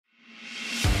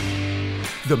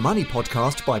The Money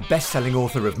Podcast by best-selling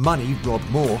author of Money, Rob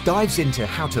Moore, dives into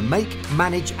how to make,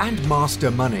 manage and master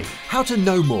money. How to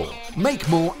know more, make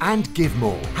more and give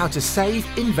more. How to save,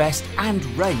 invest and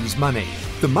raise money.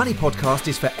 The Money Podcast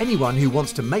is for anyone who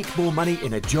wants to make more money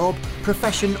in a job,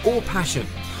 profession or passion.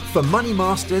 For money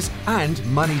masters and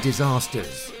money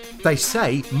disasters. They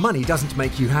say money doesn't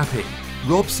make you happy.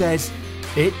 Rob says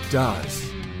it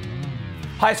does.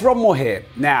 Hi, it's Rob Moore here.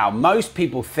 Now, most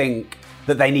people think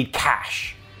that they need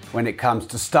cash when it comes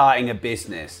to starting a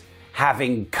business,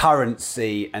 having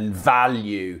currency and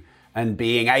value and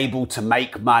being able to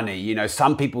make money. You know,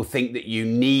 some people think that you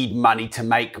need money to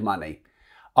make money.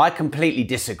 I completely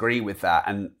disagree with that,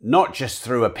 and not just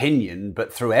through opinion,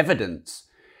 but through evidence.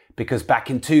 Because back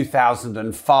in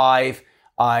 2005,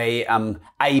 I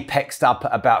apexed up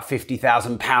at about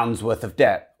 £50,000 worth of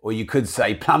debt, or you could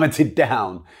say plummeted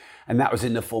down. And that was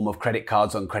in the form of credit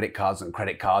cards on credit cards and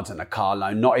credit cards and a car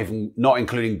loan, not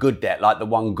including good debt like the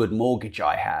one good mortgage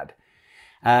I had.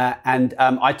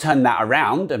 I turned that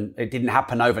around, and it didn't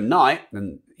happen overnight.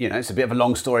 And, you know, it's a bit of a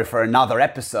long story for another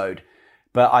episode.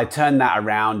 But I turned that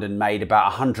around and made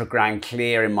about 100 grand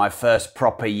clear in my first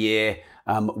proper year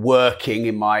working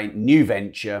in my new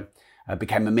venture. I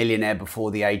became a millionaire before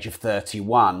the age of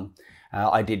 31.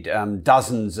 I did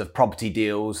dozens of property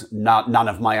deals, none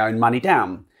of my own money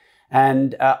down.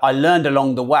 And I learned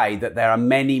along the way that there are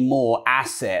many more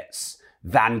assets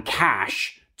than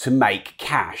cash to make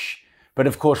cash. But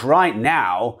of course, right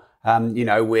now,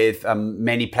 with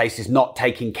many places not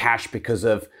taking cash because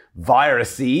of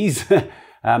viruses,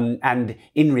 and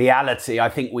in reality, I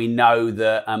think we know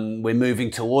that we're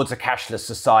moving towards a cashless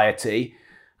society.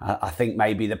 I think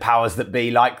maybe the powers that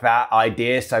be like that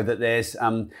idea so that there's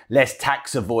less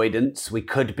tax avoidance. We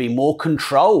could be more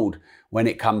controlled when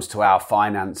it comes to our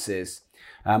finances.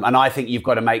 And I think you've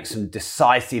got to make some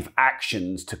decisive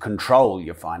actions to control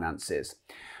your finances.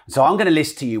 So I'm going to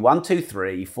list to you 7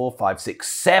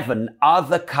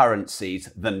 other currencies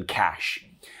than cash.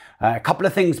 A couple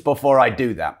of things before I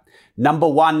do that. Number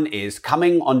one is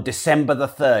coming on December the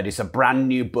 3rd is a brand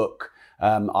new book.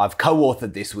 I've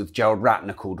co-authored this with Gerald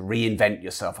Ratner called Reinvent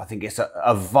Yourself. I think it's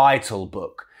a vital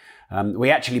book. We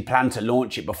actually planned to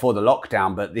launch it before the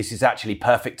lockdown, but this is actually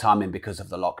perfect timing because of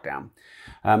the lockdown.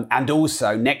 And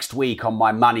also next week on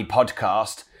my Money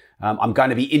Podcast, I'm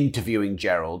going to be interviewing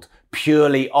Gerald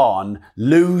purely on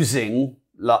losing,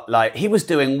 like he was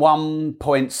doing 1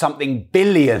 point something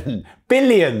billion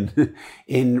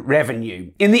in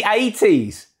revenue in the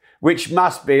 80s, which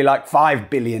must be like 5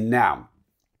 billion now.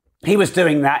 He was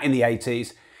doing that in the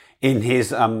 80s in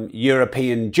his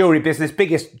European jewelry business,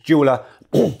 biggest jeweler,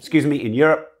 in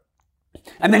Europe.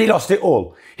 And then he lost it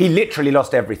all. He literally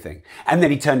lost everything. And then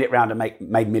he turned it around and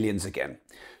made millions again.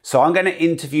 So I'm going to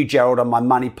interview Gerald on my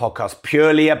Money Podcast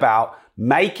purely about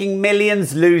making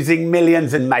millions, losing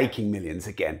millions and making millions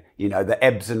again. You know, the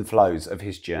ebbs and flows of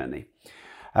his journey.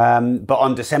 But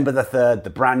on December the 3rd, the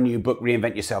brand new book,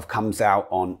 Reinvent Yourself, comes out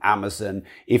on Amazon.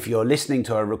 If you're listening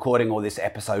to a recording or this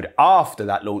episode after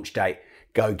that launch date,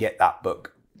 go get that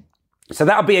book. So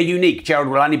that'll be a unique. Gerald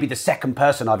will only be the second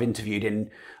person I've interviewed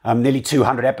in nearly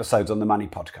 200 episodes on the Money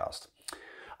Podcast.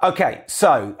 Okay,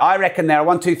 so I reckon there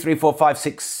are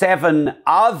 7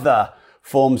 other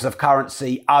forms of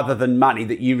currency other than money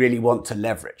that you really want to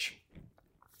leverage.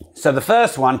 So the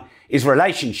first one is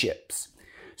relationships.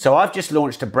 So I've just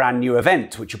launched a brand new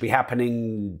event, which will be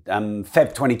happening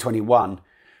Feb 2021,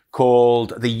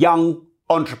 called the Young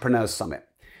Entrepreneurs Summit.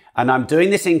 And I'm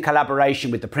doing this in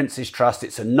collaboration with the Prince's Trust.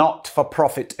 It's a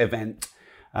not-for-profit event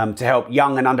to help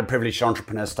young and underprivileged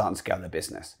entrepreneurs start and scale their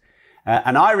business.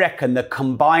 And I reckon the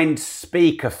combined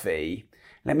speaker fee,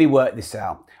 let me work this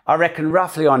out. I reckon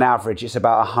roughly on average, it's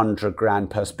about 100 grand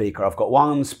per speaker. I've got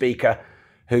one speaker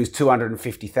who's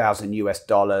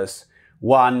 $250,000,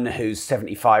 one who's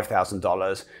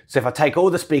 $75,000. So if I take all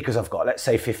the speakers I've got, let's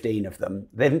say 15 of them,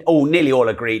 they're nearly all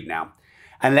agreed now.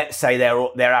 And let's say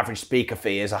their average speaker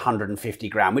fee is 150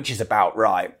 grand, which is about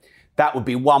right. That would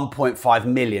be 1.5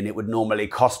 million it would normally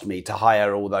cost me to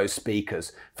hire all those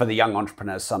speakers for the Young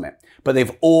Entrepreneurs Summit. But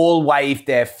they've all waived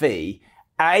their fee,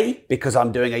 A, because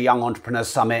I'm doing a Young Entrepreneurs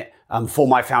Summit for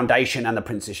my foundation and the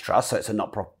Prince's Trust, so it's a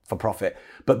not-for-profit,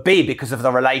 but B, because of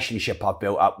the relationship I've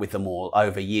built up with them all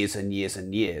over years and years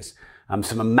and years.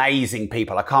 Some amazing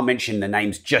people. I can't mention the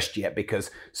names just yet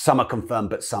because some are confirmed,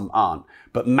 but some aren't.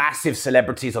 But massive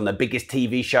celebrities on the biggest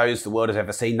TV shows the world has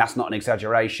ever seen. That's not an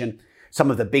exaggeration. Some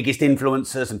of the biggest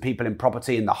influencers and people in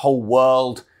property in the whole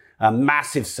world.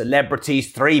 Massive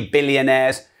celebrities, 3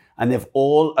 billionaires. And they've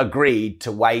all agreed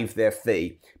to waive their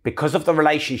fee because of the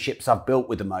relationships I've built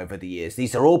with them over the years.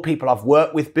 These are all people I've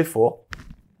worked with before.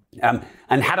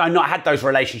 And had I not had those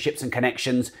relationships and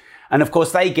connections, and of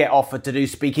course they get offered to do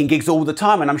speaking gigs all the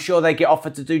time, and I'm sure they get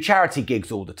offered to do charity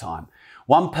gigs all the time.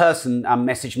 One person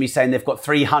messaged me saying they've got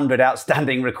 300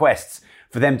 outstanding requests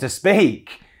for them to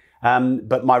speak.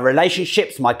 But my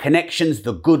relationships, my connections,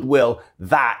 the goodwill,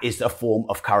 that is a form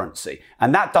of currency.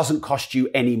 And that doesn't cost you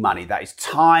any money. That is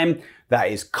time, that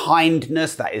is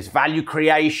kindness, that is value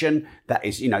creation, that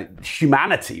is,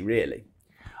 humanity, really.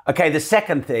 Okay, the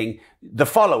second thing, the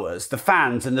followers, the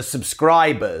fans and the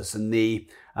subscribers and the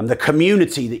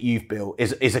community that you've built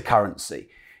is a currency.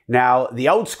 Now, the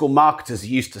old school marketers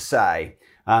used to say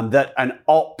that an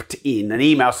opt-in, an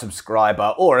email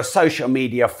subscriber or a social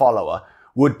media follower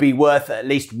would be worth at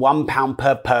least £1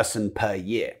 per person per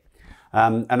year.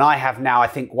 And I have now, I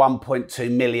think,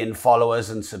 1.2 million followers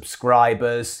and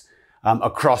subscribers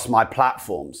across my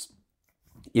platforms.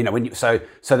 So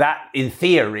that in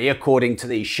theory, according to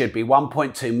these, should be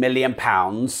 £1.2 million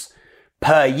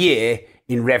per year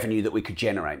in revenue that we could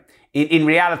generate. In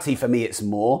reality, for me, it's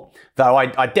more, though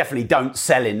I definitely don't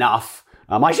sell enough.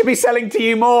 I should be selling to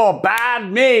you more.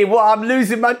 Bad me. Well, I'm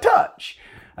losing my touch.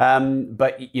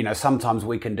 But sometimes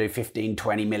we can do 15,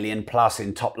 20 million plus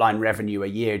in top line revenue a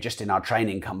year just in our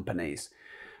training companies.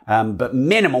 But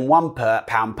minimum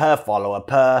 £1 per follower,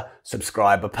 per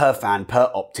subscriber, per fan,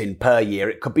 per opt-in per year.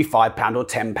 It could be £5 or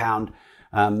 £10.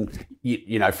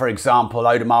 For example,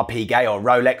 Audemars Piguet or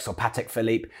Rolex or Patek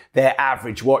Philippe, their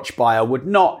average watch buyer would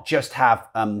not just have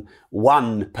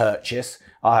one purchase.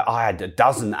 I had a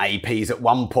dozen APs at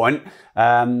one point.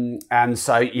 And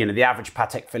so, the average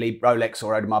Patek Philippe, Rolex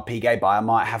or Audemars Piguet buyer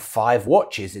might have 5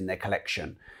 watches in their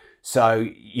collection. So,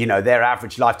 their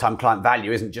average lifetime client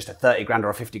value isn't just a 30 grand or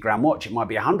a 50 grand watch. It might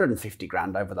be 150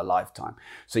 grand over the lifetime.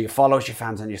 So your followers, your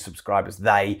fans and your subscribers,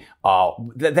 they're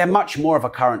much more of a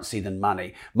currency than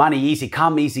money. Money, easy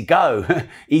come, easy go.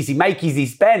 Easy make, easy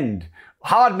spend.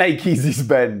 Hard make, easy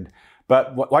spend.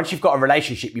 But once you've got a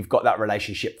relationship, you've got that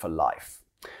relationship for life.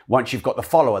 Once you've got the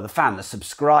follower, the fan, the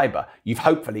subscriber, you've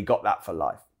hopefully got that for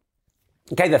life.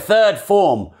 Okay, the third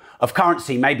form of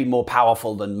currency, maybe more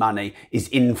powerful than money, is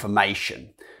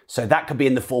information. So that could be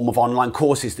in the form of online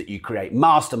courses that you create,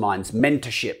 masterminds,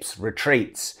 mentorships,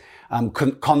 retreats,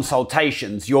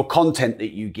 consultations, your content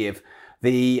that you give,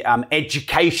 the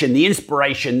education, the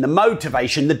inspiration, the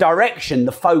motivation, the direction,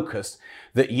 the focus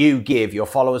that you give your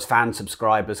followers, fans,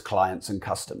 subscribers, clients, and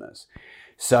customers.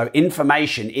 So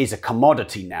information is a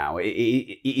commodity now. It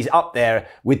is up there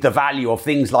with the value of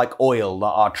things like oil that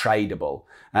are tradable.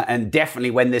 And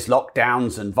definitely when there's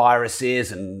lockdowns and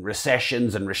viruses and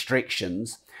recessions and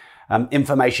restrictions,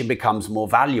 information becomes more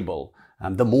valuable.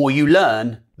 The more you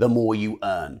learn, the more you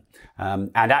earn.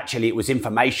 And actually it was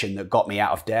information that got me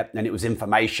out of debt, and it was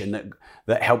information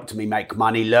that helped me make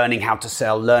money, learning how to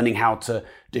sell, learning how to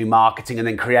do marketing, and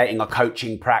then creating a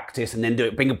coaching practice, and then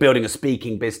building a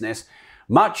speaking business.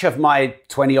 Much of my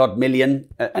 20 odd million,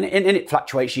 and it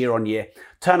fluctuates year on year.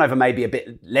 Turnover may be a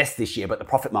bit less this year, but the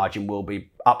profit margin will be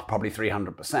up probably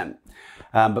 300%.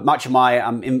 But much of my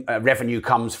revenue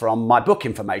comes from my book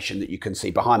information that you can see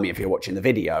behind me if you're watching the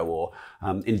video, or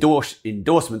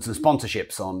endorsements and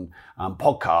sponsorships on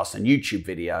podcasts and YouTube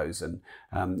videos, and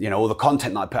all the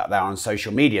content that I put out there on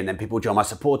social media. And then people join my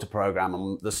supporter program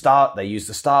on the Start. They use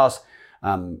the Stars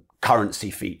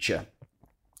currency feature.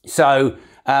 So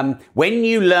when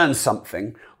you learn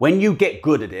something, when you get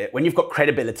good at it, when you've got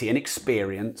credibility and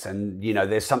experience, and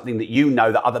there's something that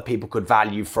that other people could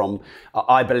value from,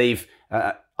 I believe,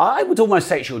 I would almost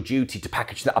say it's your duty to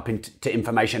package that up into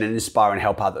information and inspire and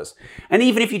help others. And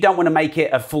even if you don't want to make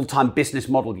it a full-time business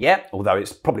model yet, although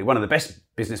it's probably one of the best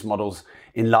business models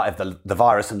in light of the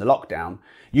virus and the lockdown,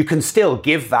 you can still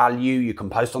give value. You can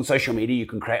post on social media, you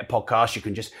can create a podcast, you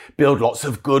can just build lots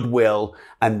of goodwill,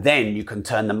 and then you can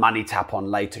turn the money tap on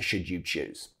later should you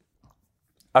choose.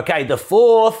 Okay, the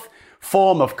fourth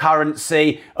form of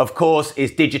currency, of course,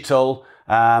 is digital.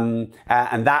 And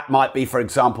that might be, for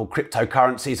example,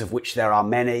 cryptocurrencies, of which there are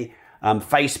many.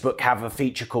 Facebook have a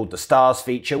feature called the Stars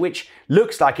feature, which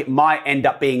looks like it might end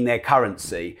up being their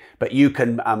currency, but you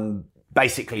can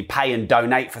basically pay and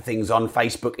donate for things on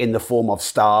Facebook in the form of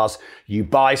stars. You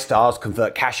buy stars,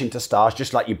 convert cash into stars,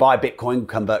 just like you buy Bitcoin,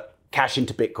 convert cash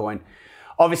into Bitcoin.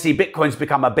 Obviously, Bitcoin's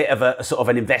become a bit of a sort of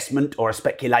an investment or a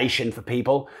speculation for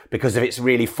people because of its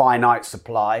really finite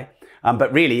supply.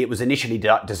 But really, it was initially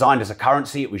designed as a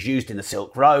currency. It was used in the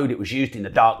Silk Road. It was used in the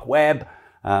dark web.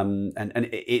 And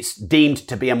it's deemed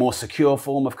to be a more secure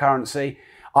form of currency.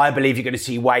 I believe you're going to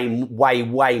see way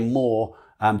more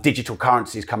digital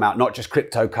currencies come out, not just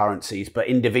cryptocurrencies, but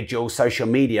individual social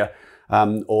media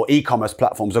or e-commerce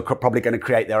platforms are probably going to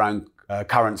create their own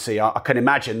currency. I can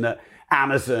imagine that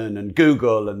Amazon and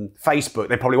Google and Facebook.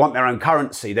 They probably want their own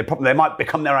currency. They might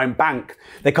become their own bank.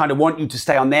 They kind of want you to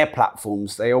stay on their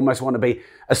platforms. They almost want to be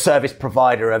a service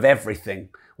provider of everything.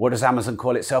 What does Amazon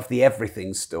call itself? The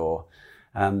everything store.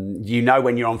 When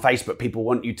you're on Facebook, people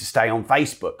want you to stay on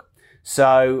Facebook.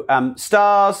 So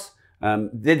stars,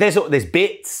 there's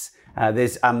bits.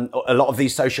 There's a lot of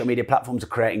these social media platforms are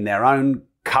creating their own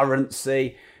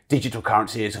currency. Digital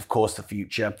currency is, of course, the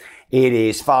future. It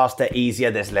is faster,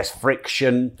 easier. There's less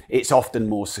friction. It's often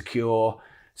more secure.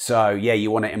 So yeah,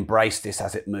 you want to embrace this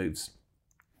as it moves.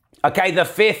 Okay, the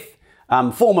fifth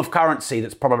form of currency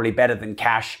that's probably better than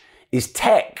cash is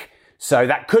tech. So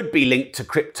that could be linked to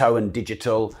crypto and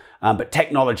digital, but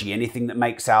technology, anything that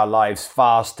makes our lives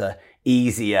faster,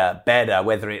 easier, better,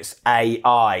 whether it's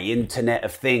AI, Internet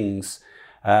of Things,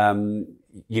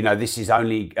 this is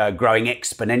only growing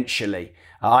exponentially.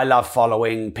 I love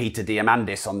following Peter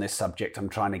Diamandis on this subject. I'm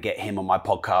trying to get him on my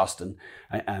podcast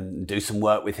and do some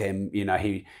work with him.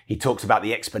 He talks about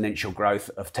the exponential growth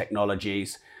of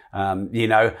technologies.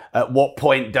 At what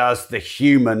point does the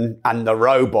human and the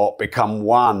robot become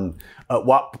one? At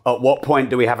what point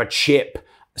do we have a chip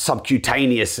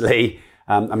subcutaneously?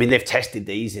 They've tested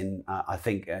these in, I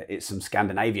think it's some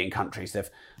Scandinavian countries.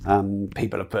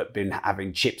 People have been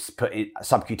having chips put in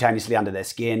subcutaneously under their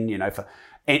skin, for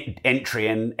entry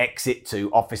and exit to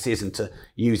offices and to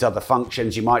use other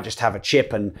functions. You might just have a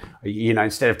chip and,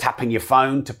 instead of tapping your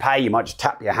phone to pay, you might just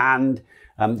tap your hand.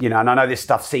 And I know this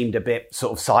stuff seemed a bit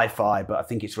sort of sci-fi, but I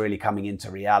think it's really coming into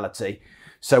reality.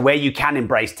 So where you can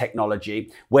embrace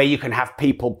technology, where you can have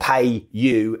people pay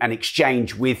you and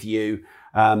exchange with you,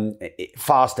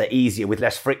 faster, easier, with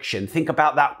less friction. Think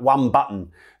about that one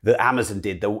button that Amazon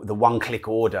did, the one-click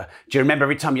order. Do you remember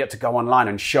every time you had to go online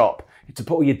and shop, you had to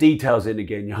put all your details in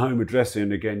again, your home address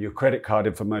in again, your credit card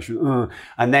information,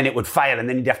 and then it would fail, and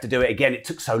then you'd have to do it again. It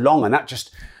took so long, and that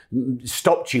just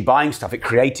stopped you buying stuff. It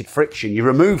created friction. You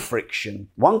remove friction.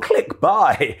 One click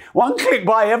buy. One click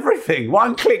buy everything.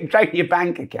 One click drain your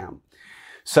bank account.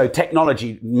 So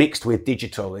technology mixed with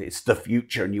digital, it's the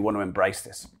future, and you want to embrace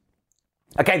this.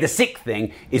 Okay, the sixth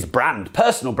thing is brand,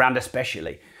 personal brand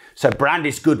especially. So brand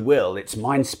is goodwill. It's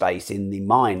mind space in the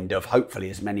mind of hopefully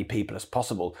as many people as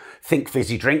possible. Think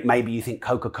fizzy drink, maybe you think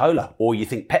Coca-Cola or you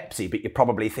think Pepsi, but you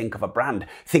probably think of a brand.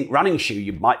 Think running shoe,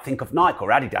 you might think of Nike or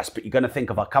Adidas, but you're going to think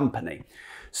of a company.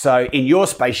 So in your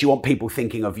space, you want people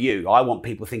thinking of you. I want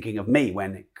people thinking of me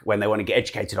when they want to get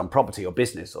educated on property or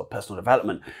business or personal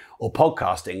development or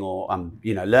podcasting or,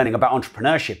 learning about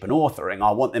entrepreneurship and authoring.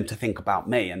 I want them to think about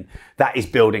me. And that is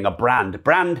building a brand. A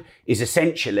brand is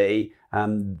essentially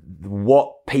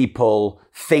what people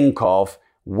think of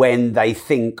when they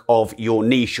think of your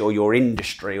niche or your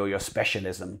industry or your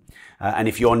specialism. And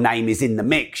if your name is in the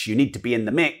mix, you need to be in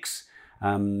the mix.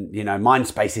 Mind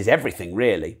space is everything,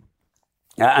 really.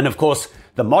 And of course,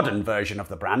 the modern version of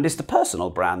the brand is the personal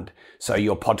brand. So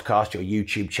your podcast, your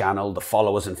YouTube channel, the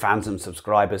followers and fans and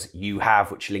subscribers you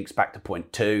have, which links back to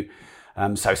point 2.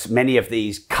 So many of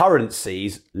these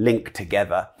currencies link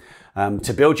together.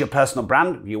 To build your personal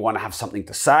brand, you want to have something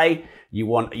to say. You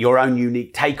want your own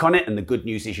unique take on it. And the good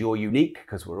news is you're unique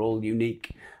because we're all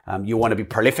unique. You want to be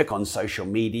prolific on social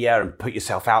media and put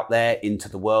yourself out there into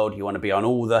the world. You want to be on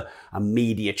all the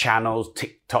media channels,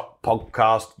 TikTok,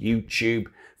 podcast, YouTube,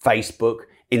 Facebook,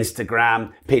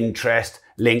 Instagram, Pinterest,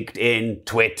 LinkedIn,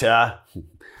 Twitter,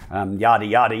 yada,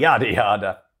 yada, yada,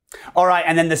 yada. All right.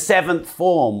 And then the seventh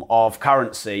form of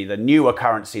currency, the newer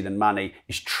currency than money,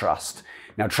 is trust.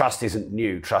 Now, trust isn't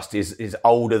new. Trust is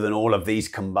older than all of these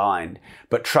combined,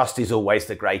 but trust is always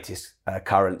the greatest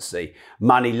currency.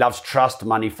 Money loves trust.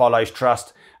 Money follows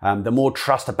trust. The more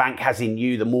trust a bank has in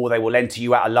you, the more they will lend to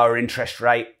you at a lower interest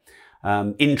rate.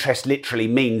 Interest literally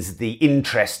means the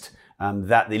interest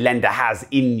that the lender has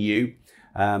in you.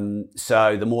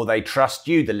 So the more they trust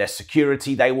you, the less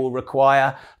security they will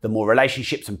require, the more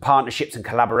relationships and partnerships and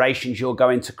collaborations you're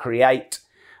going to create.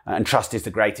 And trust is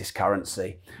the greatest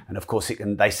currency. And of course,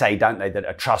 they say, don't they, that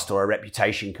a trust or a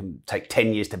reputation can take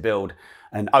 10 years to build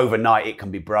and overnight it can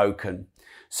be broken.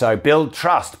 So build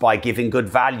trust by giving good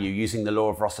value using the law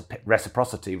of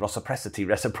reciprocity, by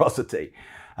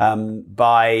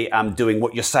doing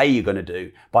what you say you're going to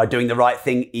do, by doing the right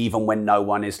thing even when no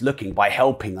one is looking, by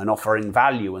helping and offering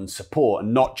value and support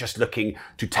and not just looking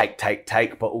to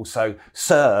take, but also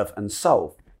serve and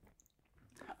solve.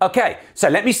 Okay, so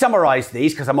let me summarize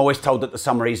these because I'm always told that the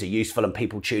summaries are useful and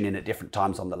people tune in at different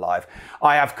times on the live.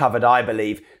 I have covered, I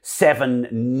believe, 7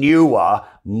 newer,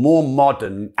 more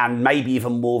modern, and maybe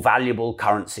even more valuable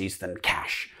currencies than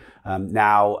cash.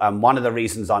 One of the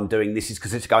reasons I'm doing this is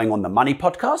because it's going on the Money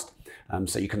podcast.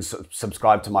 So you can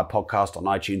subscribe to my podcast on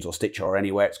iTunes or Stitcher or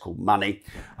anywhere. It's called Money.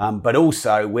 But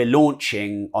also we're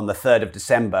launching on the 3rd of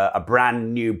December a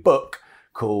brand new book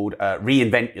called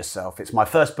Reinvent Yourself. It's my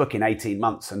first book in 18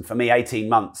 months. And for me, 18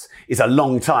 months is a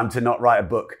long time to not write a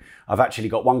book. I've actually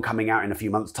got one coming out in a few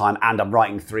months' time, and I'm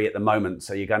writing 3 at the moment.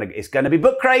 So it's going to be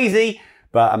book crazy.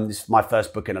 But this is my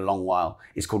first book in a long while.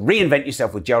 It's called Reinvent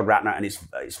Yourself with Gerald Ratner, and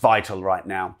it's vital right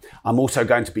now. I'm also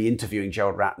going to be interviewing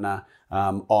Gerald Ratner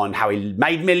on how he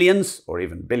made millions, or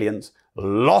even billions,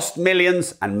 lost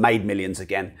millions, and made millions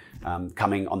again,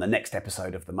 coming on the next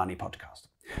episode of the Money Podcast.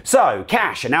 So,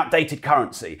 cash, an outdated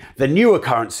currency. The newer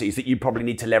currencies that you probably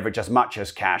need to leverage as much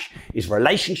as cash is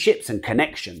relationships and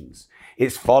connections.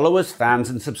 It's followers, fans,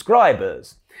 and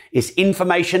subscribers. It's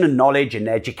information and knowledge and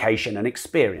education and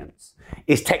experience.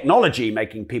 It's technology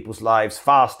making people's lives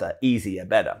faster, easier,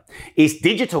 better. It's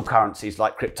digital currencies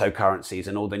like cryptocurrencies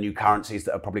and all the new currencies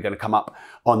that are probably going to come up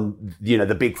on,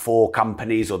 the big 4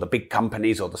 companies or the big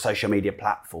companies or the social media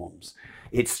platforms.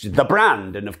 It's the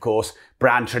brand. And of course,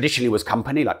 brand traditionally was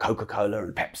company like Coca-Cola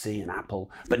and Pepsi and Apple,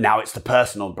 but now it's the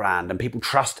personal brand, and people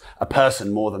trust a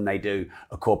person more than they do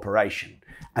a corporation.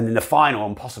 And then the final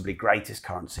and possibly greatest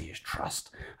currency is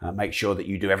trust. Make sure that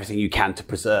you do everything you can to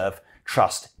preserve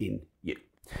trust in you.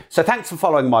 So thanks for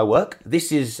following my work.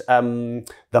 This is the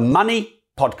Money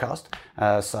Podcast.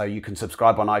 So you can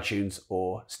subscribe on iTunes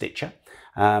or Stitcher.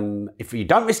 If you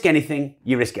don't risk anything,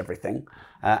 you risk everything.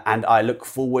 And I look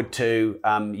forward to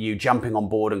you jumping on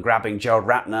board and grabbing Gerald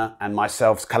Ratner and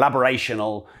myself's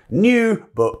collaborational new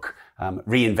book,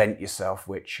 Reinvent Yourself,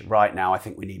 which right now I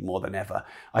think we need more than ever.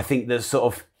 I think there's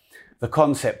the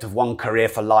concept of one career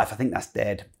for life, I think that's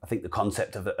dead. I think the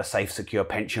concept of a safe, secure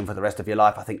pension for the rest of your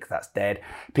life, I think that's dead.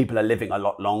 People are living a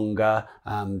lot longer.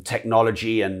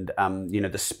 Technology and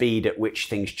the speed at which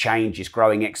things change is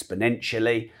growing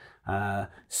exponentially.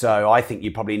 So I think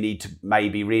you probably need to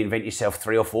maybe reinvent yourself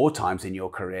 3 or 4 times in your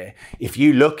career. If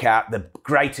you look at the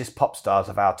greatest pop stars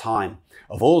of our time,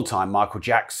 of all time, Michael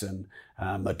Jackson,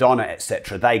 Madonna,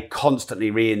 etc., they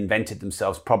constantly reinvented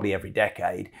themselves probably every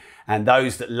decade. And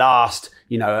those that last,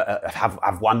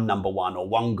 have one number one or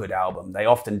one good album, they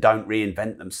often don't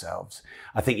reinvent themselves.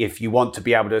 I think if you want to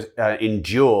be able to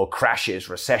endure crashes,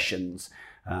 recessions,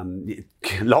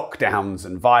 lockdowns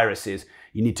and viruses,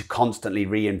 you need to constantly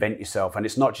reinvent yourself. And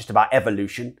it's not just about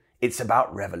evolution, it's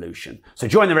about revolution. So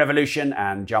join the revolution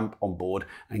and jump on board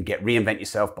and get Reinvent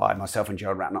Yourself by myself and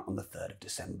Gerald Ratner on the 3rd of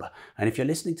December. And if you're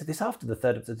listening to this after the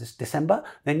 3rd of December,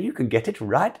 then you can get it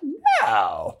right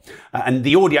now. And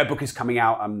the audiobook is coming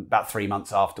out about 3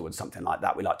 months afterwards, something like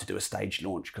that. We like to do a stage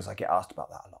launch because I get asked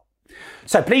about that a lot.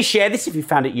 So please share this if you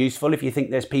found it useful. If you think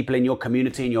there's people in your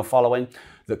community and your following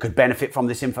that could benefit from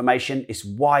this information, it's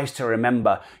wise to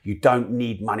remember you don't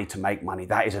need money to make money.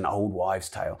 That is an old wives'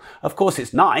 tale. Of course,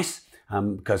 it's nice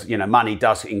because money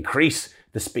does increase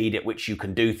the speed at which you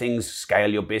can do things,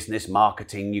 scale your business,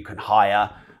 marketing, you can hire,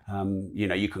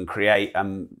 you can create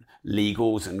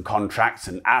legals and contracts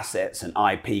and assets and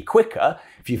IP quicker.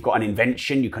 If you've got an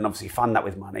invention, you can obviously fund that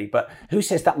with money, but who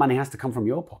says that money has to come from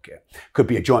your pocket? Could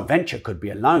be a joint venture, could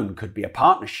be a loan, could be a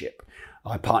partnership.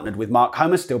 I partnered with Mark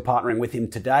Homer, still partnering with him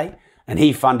today, and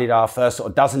he funded our first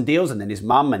dozen deals, and then his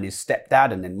mum and his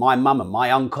stepdad, and then my mum and my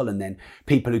uncle, and then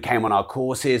people who came on our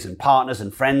courses and partners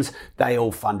and friends, they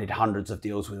all funded hundreds of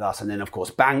deals with us. And then of course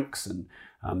banks and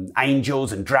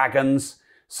angels and dragons.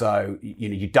 So,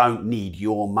 you don't need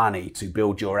your money to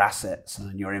build your assets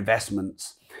and your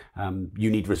investments. You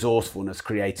need resourcefulness,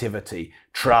 creativity,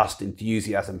 trust,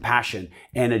 enthusiasm, passion,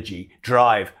 energy,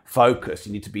 drive, focus.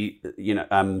 You need to be,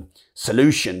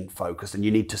 solution focused, and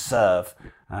you need to serve.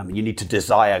 You need to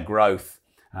desire growth.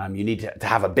 You need to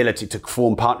have ability to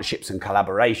form partnerships and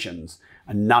collaborations.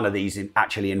 And none of these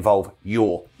actually involve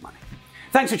your money.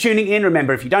 Thanks for tuning in.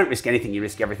 Remember, if you don't risk anything, you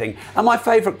risk everything. And my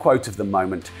favorite quote of the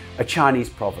moment, a Chinese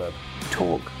proverb,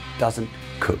 talk doesn't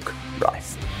cook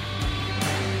rice.